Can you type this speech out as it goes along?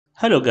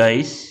Hello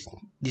guys,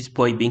 this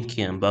boy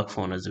Binky. I'm back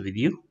for another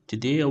video.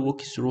 Today I'll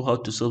walk you through how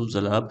to solve the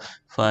lab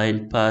file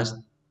pass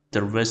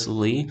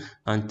traversally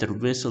and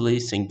traversally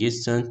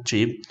suggestion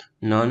trip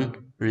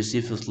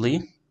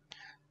non-recursively.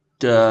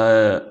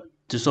 To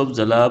solve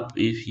the lab,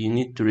 if you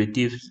need to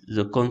retrieve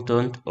the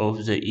content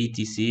of the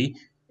etc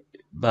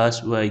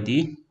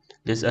passwd,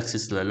 let's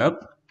access the lab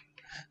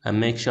and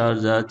make sure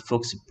that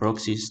Fox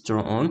proxy is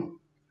turned on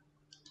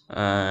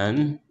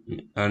and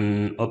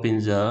open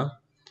the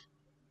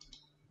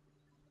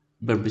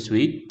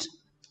passwd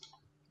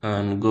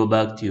and go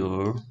back to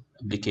your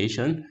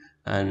application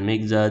and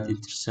make that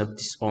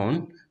intercept is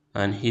on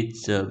and hit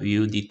the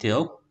view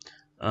detail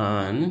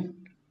and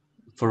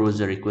forward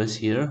the request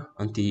here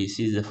until you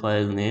see the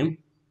file name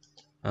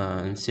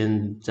and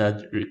send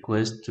that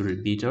request to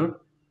repeater.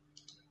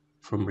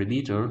 From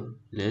repeater,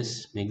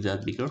 let's make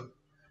that bigger.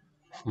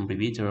 From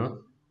repeater,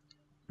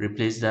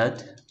 replace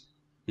that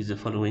with the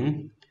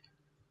following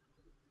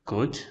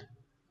code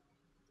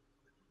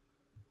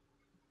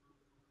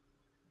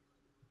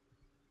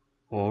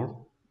or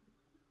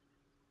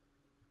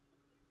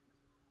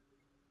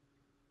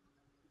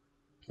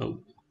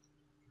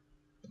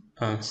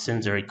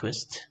send the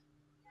request.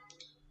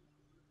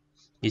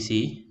 You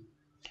see,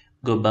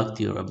 go back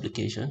to your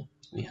application.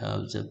 We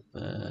have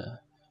the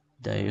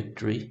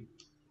directory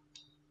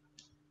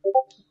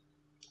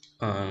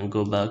and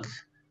go back.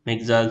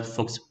 Make that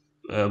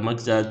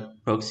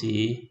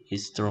proxy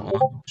is turned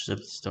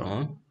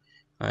on,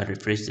 and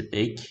refresh the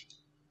page.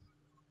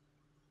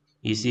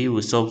 You see,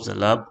 we solved the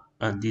lab,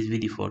 and this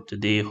video for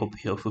today hope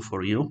helpful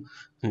for you.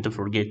 And don't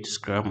forget to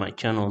subscribe my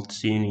channel to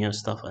see new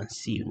stuff, and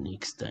see you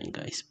next time,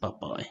 guys. Bye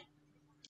bye.